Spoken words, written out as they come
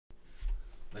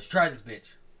Let's try this bitch.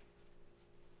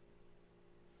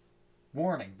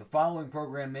 Warning, the following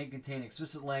program may contain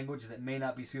explicit language that may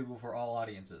not be suitable for all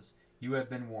audiences. You have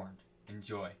been warned.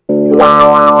 Enjoy.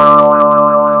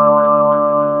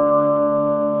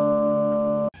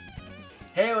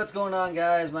 Hey, what's going on,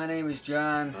 guys? My name is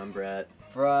John. I'm Bret.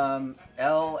 From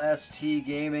LST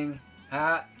Gaming.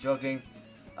 Ha, joking.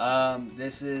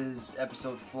 This is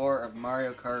episode 4 of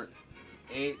Mario Kart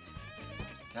 8.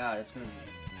 God, it's gonna be...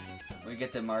 When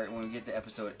we get to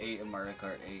episode 8 of Mario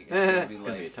Kart 8, it's gonna be it's like...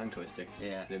 gonna be a tongue twister.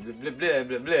 Yeah. Blah, blah, blah,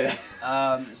 blah, blah,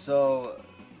 blah. So...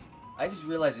 I just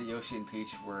realized that Yoshi and Peach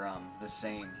were, the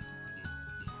same.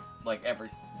 Like,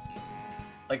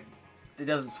 Like, it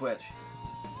doesn't switch.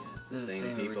 Yeah, it's the This is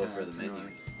same every people time. for the It's menu.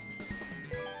 annoying.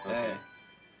 Okay. Hey.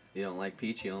 You don't like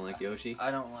Peach, you don't like Yoshi? I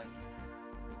don't like...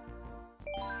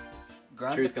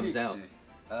 Truth comes out.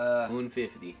 150.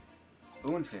 150.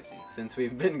 150. Since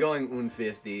we've been going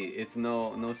 150, it's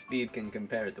no speed can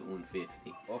compare to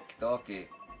 150. Okay.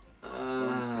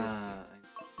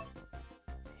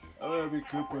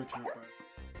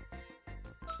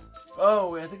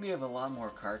 Oh, I think we have a lot more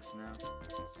carts now.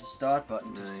 Start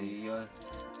button to Nice. see.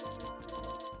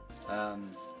 Oh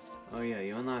yeah,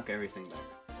 you unlock everything back.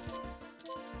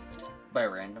 By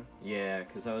random. Yeah,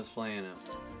 because I was playing it.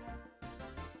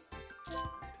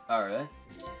 Oh, really?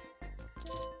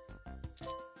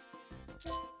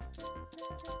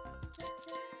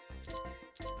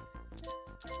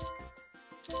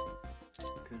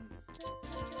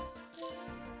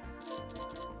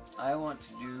 I want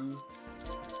to do...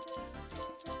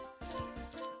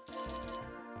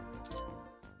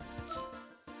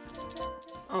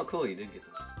 Oh cool, you did get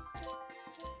those.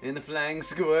 In the flying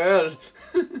squirrel!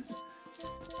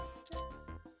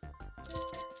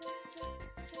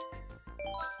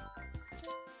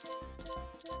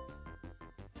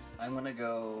 I'm gonna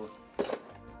go...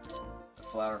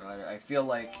 Flower glider. I feel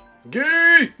like...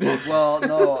 Gay! Well,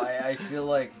 no, I feel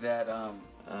like that,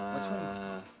 which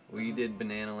one? We did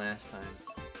banana last time.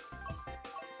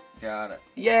 Got it.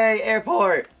 Yay,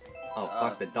 airport! Oh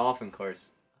fuck, the dolphin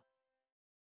course.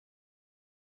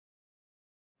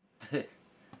 The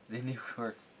new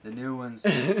courts. The new ones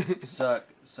suck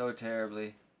so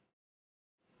terribly.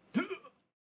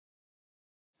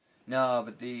 No,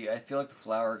 but I feel like the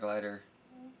flower glider,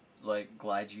 like,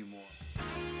 glides you more.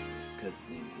 Because his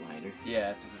name's Glider.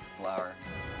 Yeah, it's a flower.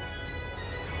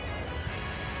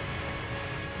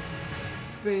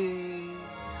 Bing.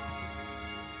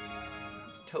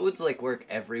 Toads like work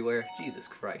everywhere. Jesus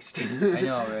Christ. I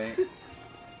know, right?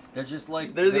 They're just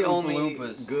like they're the little only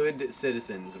Oompas. good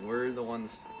citizens. We're the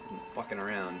ones fucking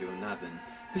around doing nothing.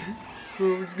 Oh,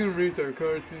 we're just gonna race our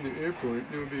cars to the airport.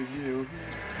 No big deal.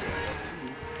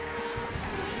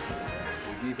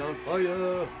 He's on fire.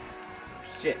 Oh,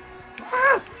 shit.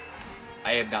 Ah!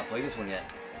 I have not played this one yet.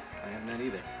 I have not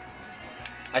either.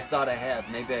 I thought I have.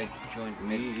 Maybe I joined.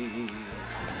 Maybe.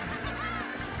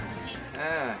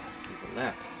 Ah, evil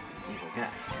left. Evil guy.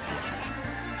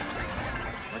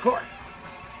 Record.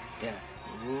 Damn it.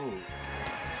 Ooh.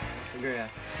 The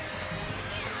grass.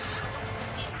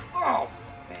 Oh,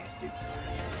 bastard.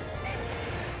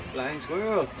 Flying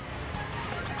squirrel.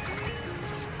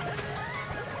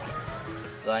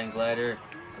 Flying glider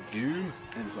of doom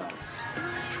And flowers.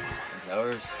 and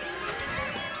flowers.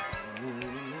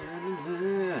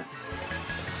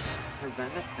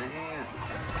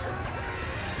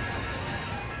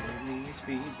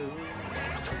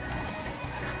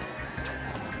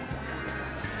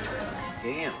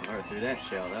 Damn, or through that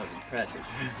shell, that was impressive.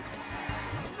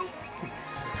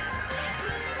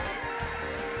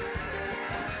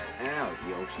 Ow,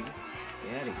 Yoshi.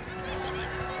 Get out of here.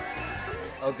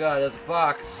 Oh god, there's a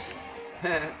box.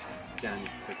 John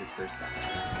took his first box.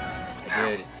 I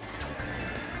did.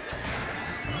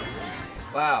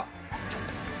 Wow.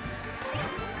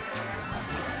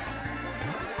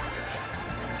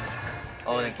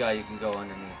 Oh, thank God you can go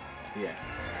underneath. Yeah.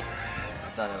 I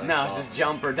thought I would No, fall. it's just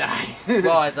jump or die.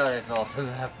 Well, I thought I fell to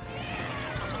that.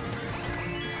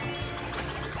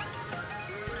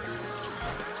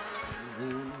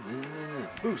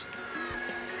 Boost.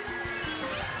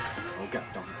 Oh god,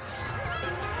 don't.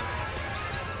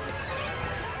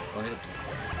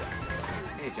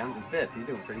 Hey, John's in 5th. He's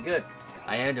doing pretty good.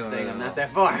 I am doing Saying really I'm not well.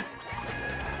 that far.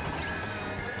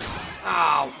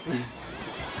 Ow!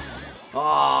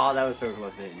 Oh, that was so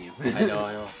close to hitting you. I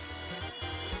know.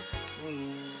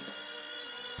 Whee.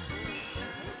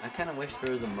 I kind of wish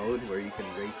there was a mode where you could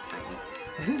race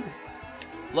Tiny.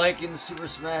 Like in Super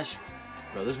Smash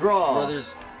Brothers Brawl.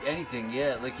 Brothers anything,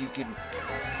 yeah, like you could...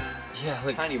 Yeah,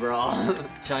 like... Tiny Brawl.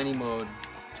 Tiny mode.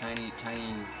 Tiny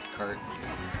kart.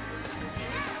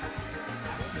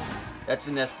 That's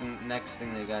the next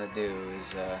thing they gotta do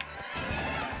is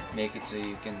make it so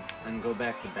you can. And go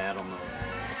back to battle mode.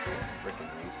 Frickin'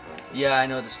 race courses. Yeah, I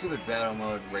know the stupid battle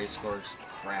mode race course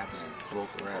crap is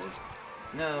broke crap.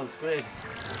 No, squid.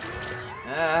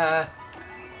 Ah,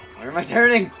 where am I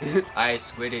turning? I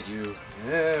squidded you.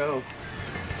 Ew.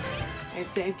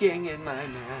 It's aching in my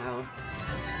mouth.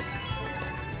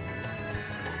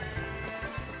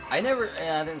 I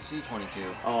didn't see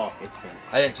 22. Oh, it's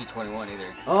fantastic. I didn't see 21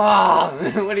 either. Oh,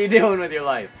 what are you doing with your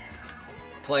life?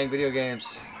 Playing video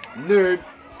games. Nerd.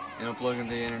 And uploading them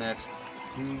to the internet.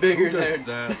 Bigger Who does nerd.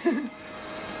 that?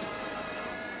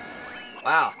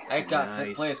 Wow, I got Nice.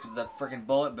 5th place because that freaking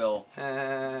bullet bill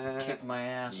kicked my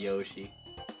ass. Yoshi.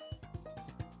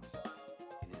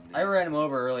 I ran him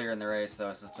over earlier in the race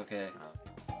though, so it's okay.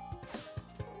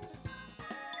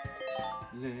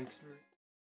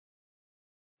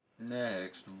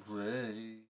 Next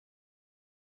race.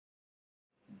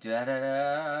 Da da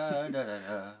da da da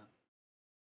da.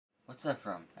 What's that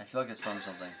from? I feel like it's from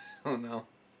something. Oh no.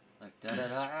 Like da da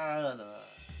da da da.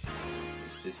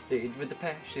 This stage with the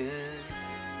passion.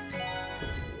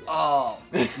 Oh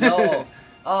no!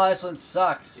 Oh, this one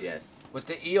sucks. Yes. With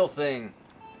the eel thing,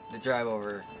 the drive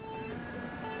over.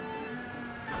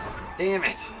 Damn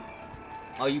it.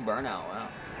 Oh, you burn out. Wow.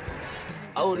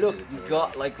 Oh look, you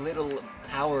got like little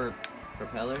power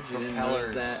Propellers? You didn't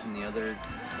Propellers. notice that in the other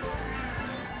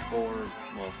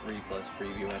 3 plus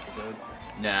preview episode?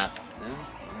 Nah. No?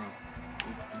 Oh.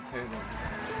 You terrible.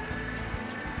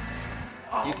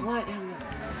 Oh, You can- what?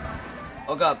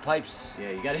 Oh god, pipes.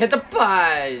 Yeah, you gotta hit the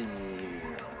pies.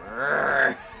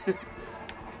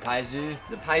 Paizu.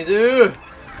 The paizu.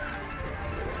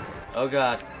 Oh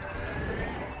god.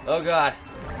 Oh god.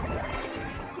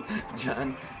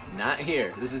 John, not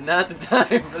here. This is not the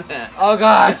time for that. Oh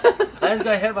god. I just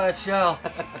got hit by a shell.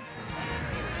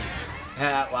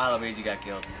 Wow, Luigi got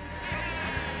killed.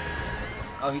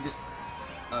 Oh, he just.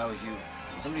 Oh, it was you.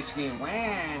 Somebody screamed "Wah!"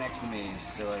 next to me,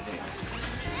 so I did.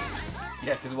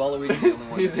 Yeah, because Waluigi's the only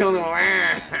one. He's the only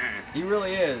one. He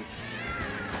really is.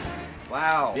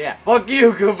 Wow. Yeah. Fuck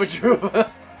you, Koopa Troopa.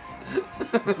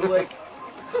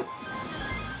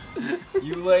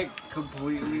 You like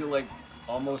completely like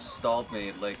almost stalled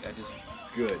me. Like I just.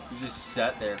 Good. You just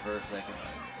sat there for a second.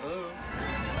 Like, oh.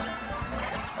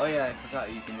 Oh yeah, I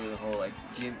forgot you can do the whole like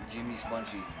Jimmy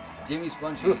Spongy. Jimmy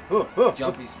Spongy.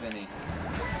 Jumpy spinny.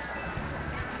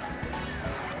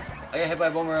 I got hit by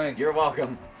a boomerang. You're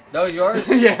welcome. That was yours?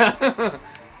 Yeah.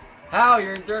 How?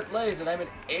 You're in 3rd place and I'm in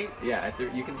 8th? Yeah,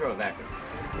 you can throw it backwards.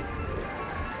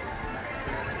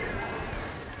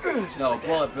 No,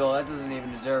 Bullet Bill, that doesn't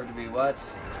even deserve to be what?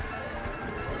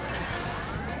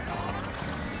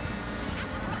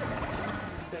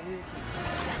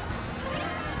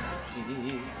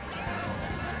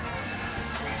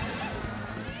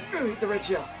 Eat the red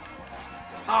shell.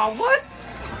 Oh, what?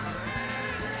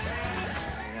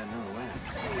 I got another lap.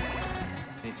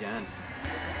 Hey, John.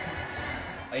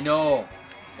 I know.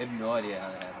 I have no idea how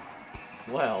that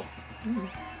happened. Well, I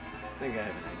think I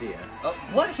have an idea. Oh,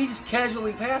 what? He just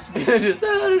casually passed me. Just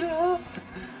da-da-da.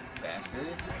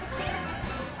 Bastard.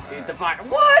 Eat the fire.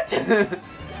 What? Oh,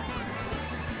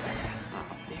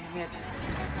 damn it.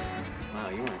 Wow,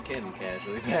 you weren't kidding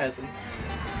casually passing.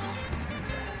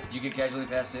 You get casually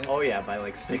passed too? Oh, yeah, by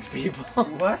like 6 people.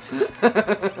 What?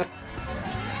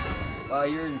 Wow,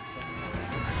 you're insane.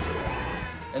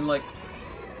 And like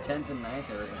 10th and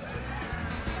 9th area.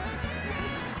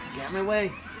 Get out of my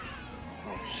way.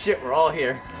 Oh, shit, we're all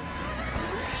here.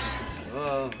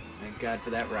 Oh, thank God for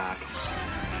that rock.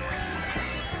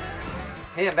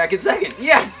 Hey, I'm back in 2nd.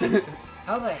 Yes!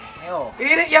 How the hell?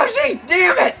 Eat it, Yoshi!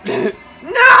 Damn it!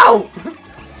 No!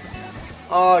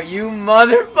 Oh, you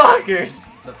motherfuckers!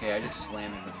 It's okay, I just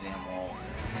slammed into the damn wall.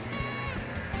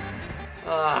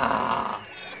 Ah!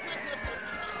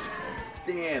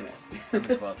 Damn it. I'm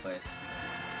in 12th place.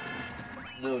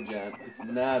 No, John, it's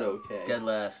not okay. Dead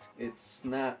last. It's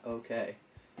not okay.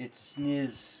 It's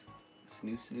sniz.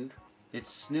 Snoo.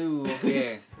 It's snoo,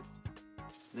 okay.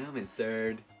 Now I'm in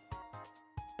 3rd.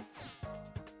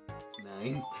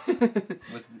 9.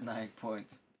 With 9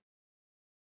 points.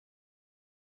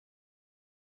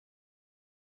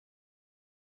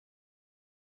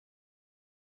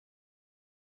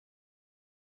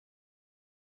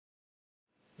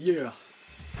 Yeah.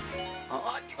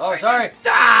 Oh, sorry.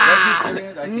 Ah! I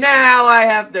keep Now I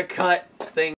have to cut